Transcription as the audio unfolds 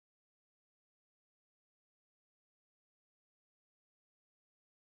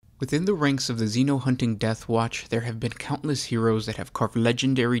Within the ranks of the Xeno-hunting Death Watch, there have been countless heroes that have carved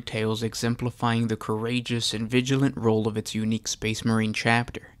legendary tales exemplifying the courageous and vigilant role of its unique Space Marine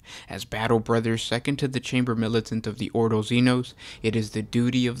chapter. As battle brothers second to the Chamber Militant of the Ordo Xenos, it is the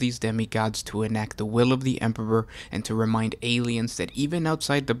duty of these demigods to enact the will of the Emperor and to remind aliens that even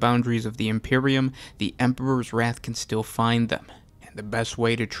outside the boundaries of the Imperium, the Emperor's wrath can still find them. The best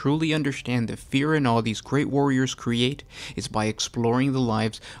way to truly understand the fear and awe these great warriors create is by exploring the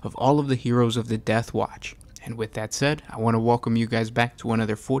lives of all of the heroes of the Death Watch. And with that said, I want to welcome you guys back to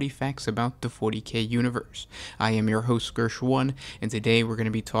another 40 Facts about the 40K universe. I am your host Gersh1, and today we're going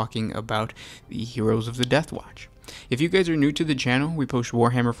to be talking about the heroes of the Death Watch. If you guys are new to the channel, we post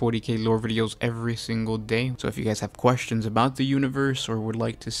Warhammer 40K lore videos every single day, so if you guys have questions about the universe or would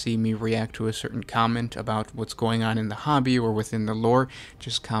like to see me react to a certain comment about what's going on in the hobby or within the lore,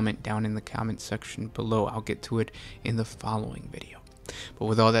 just comment down in the comment section below. I'll get to it in the following video. But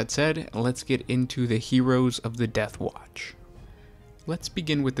with all that said, let's get into the heroes of the Death Watch. Let's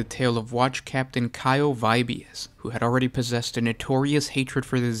begin with the tale of Watch Captain Kyle Vibius, who had already possessed a notorious hatred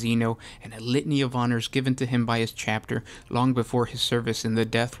for the Xeno and a litany of honors given to him by his chapter long before his service in the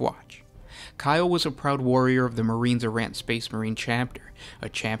Death Watch. Kyle was a proud warrior of the Marines Errant Space Marine chapter, a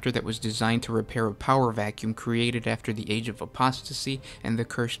chapter that was designed to repair a power vacuum created after the Age of Apostasy and the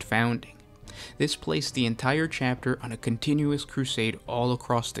Cursed Founding. This placed the entire chapter on a continuous crusade all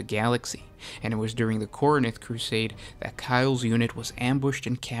across the galaxy, and it was during the Coronith Crusade that Kyle's unit was ambushed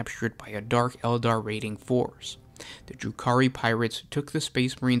and captured by a Dark Eldar raiding force. The Drukhari pirates took the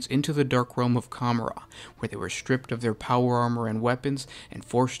Space Marines into the Dark Realm of Kamara, where they were stripped of their power armor and weapons and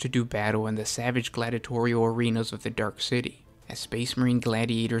forced to do battle in the savage gladiatorial arenas of the Dark City. As Space Marine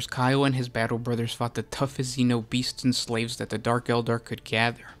gladiators, Kyle and his battle brothers fought the toughest Xeno beasts and slaves that the Dark Eldar could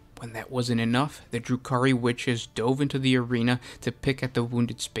gather. When that wasn't enough, the Drukhari witches dove into the arena to pick at the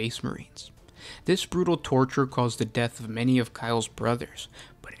wounded Space Marines. This brutal torture caused the death of many of Kyle's brothers,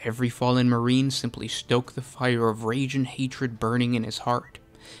 but every fallen Marine simply stoked the fire of rage and hatred burning in his heart.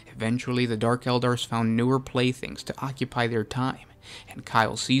 Eventually, the Dark Eldars found newer playthings to occupy their time, and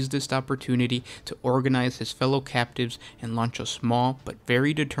Kyle seized this opportunity to organize his fellow captives and launch a small but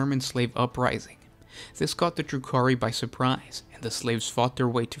very determined slave uprising. This caught the Drukhari by surprise, and the slaves fought their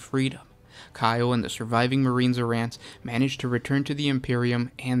way to freedom. Kyle and the surviving Marines Errants managed to return to the Imperium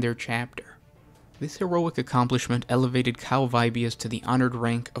and their chapter. This heroic accomplishment elevated Kyle Vibius to the honored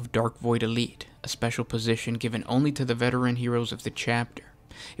rank of Dark Void Elite, a special position given only to the veteran heroes of the chapter.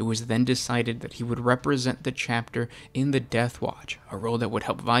 It was then decided that he would represent the chapter in the Death Watch, a role that would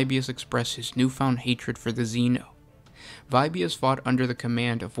help Vibius express his newfound hatred for the Xeno. Vibius fought under the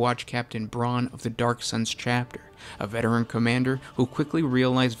command of Watch Captain Braun of the Dark Suns chapter, a veteran commander who quickly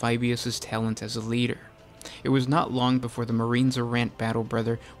realized Vibius' talent as a leader. It was not long before the Marines Errant battle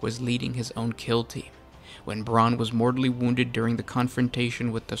brother was leading his own kill team. When Braun was mortally wounded during the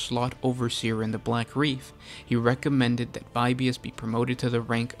confrontation with the Slot Overseer in the Black Reef, he recommended that Vibius be promoted to the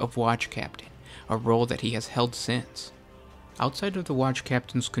rank of Watch Captain, a role that he has held since. Outside of the Watch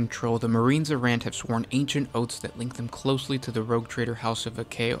Captain's control, the Marines Errant have sworn ancient oaths that link them closely to the rogue trader House of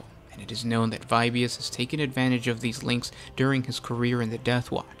Akeo, and it is known that Vibius has taken advantage of these links during his career in the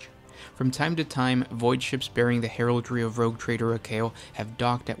Death Watch. From time to time, void ships bearing the heraldry of rogue trader Akeo have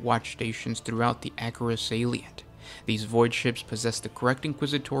docked at watch stations throughout the Akara Salient. These void ships possess the correct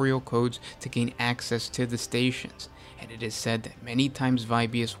inquisitorial codes to gain access to the stations, and it is said that many times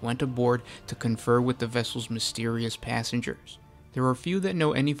Vibius went aboard to confer with the vessel's mysterious passengers. There are few that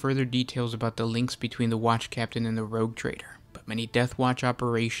know any further details about the links between the Watch Captain and the Rogue Trader, but many Death Watch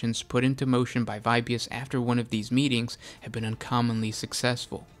operations put into motion by Vibius after one of these meetings have been uncommonly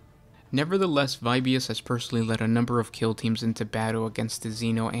successful. Nevertheless, Vibius has personally led a number of kill teams into battle against the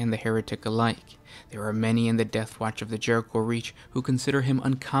Xeno and the Heretic alike. There are many in the Death Watch of the Jericho Reach who consider him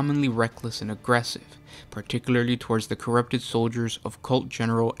uncommonly reckless and aggressive, particularly towards the corrupted soldiers of Cult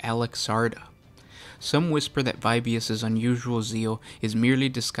General Alex Sarda. Some whisper that Vibius' unusual zeal is merely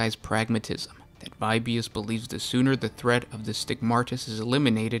disguised pragmatism, that Vibius believes the sooner the threat of the Stigmatis is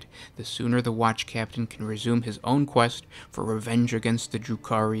eliminated, the sooner the Watch Captain can resume his own quest for revenge against the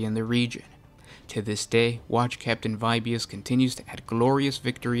Drukhari in the region. To this day, Watch Captain Vibius continues to add glorious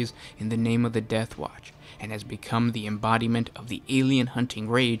victories in the name of the Death Watch, and has become the embodiment of the alien hunting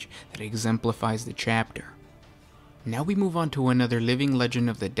rage that exemplifies the chapter. Now we move on to another living legend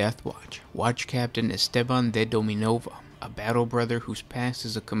of the Death Watch, Watch Captain Esteban de Dominova, a battle brother whose past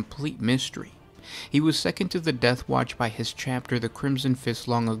is a complete mystery. He was second to the Death Watch by his chapter the Crimson Fist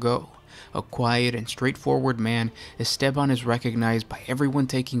long ago, A quiet and straightforward man, Esteban is recognized by everyone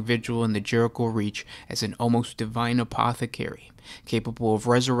taking vigil in the Jericho Reach as an almost divine apothecary, capable of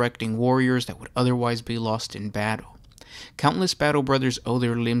resurrecting warriors that would otherwise be lost in battle. Countless battle brothers owe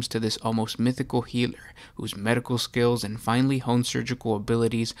their limbs to this almost mythical healer, whose medical skills and finely honed surgical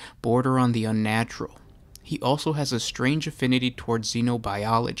abilities border on the unnatural. He also has a strange affinity towards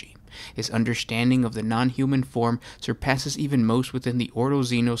xenobiology. His understanding of the non-human form surpasses even most within the Ordo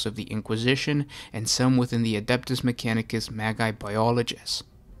Xenos of the Inquisition and some within the Adeptus Mechanicus Magi Biologists.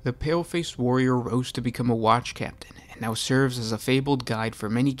 The pale-faced warrior rose to become a watch captain and now serves as a fabled guide for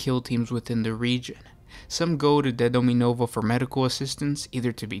many kill teams within the region. Some go to De Dominova for medical assistance,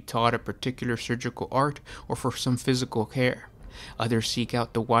 either to be taught a particular surgical art or for some physical care. Others seek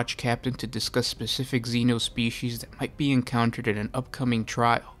out the watch captain to discuss specific xeno species that might be encountered in an upcoming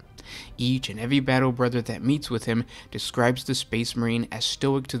trial. Each and every battle brother that meets with him describes the Space Marine as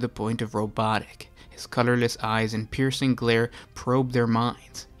stoic to the point of robotic. His colorless eyes and piercing glare probe their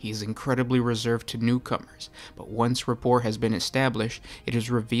minds. He is incredibly reserved to newcomers, but once rapport has been established, it is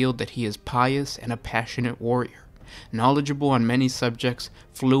revealed that he is pious and a passionate warrior. Knowledgeable on many subjects,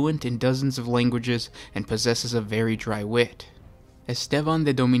 fluent in dozens of languages, and possesses a very dry wit. Esteban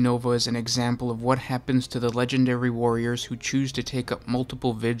de Dominova is an example of what happens to the legendary warriors who choose to take up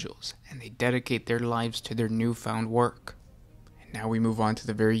multiple vigils, and they dedicate their lives to their newfound work. And now we move on to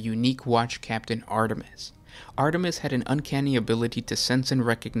the very unique watch captain Artemis. Artemis had an uncanny ability to sense and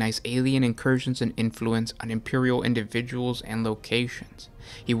recognize alien incursions and influence on Imperial individuals and locations.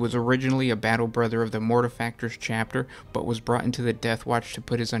 He was originally a battle brother of the Mortifactors chapter, but was brought into the Death Watch to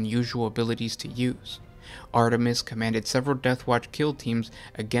put his unusual abilities to use. Artemis commanded several Death Watch kill teams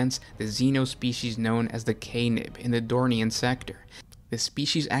against the xeno species known as the K-Nib in the Dornian sector. The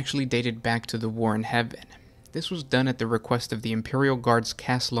species actually dated back to the War in Heaven. This was done at the request of the Imperial Guard's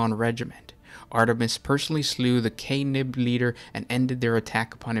Castellan Regiment. Artemis personally slew the K-Nib leader and ended their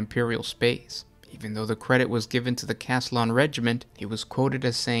attack upon Imperial space. Even though the credit was given to the Castellan Regiment, he was quoted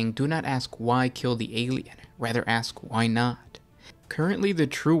as saying, "Do not ask why kill the alien, rather ask why not." Currently, the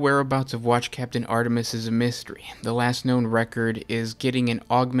true whereabouts of Watch Captain Artemis is a mystery. The last known record is getting an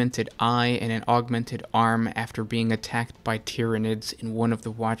augmented eye and an augmented arm after being attacked by Tyranids in one of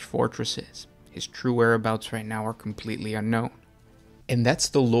the Watch fortresses. His true whereabouts right now are completely unknown. And that's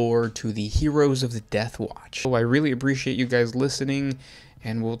the lore to the heroes of the Death Watch. So I really appreciate you guys listening,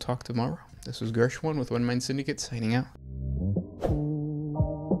 and we'll talk tomorrow. This was Gershwin with One Mind Syndicate signing out.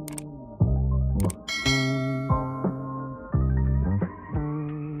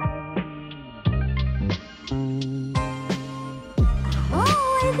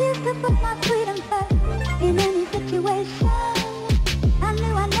 Always used to put my freedom first.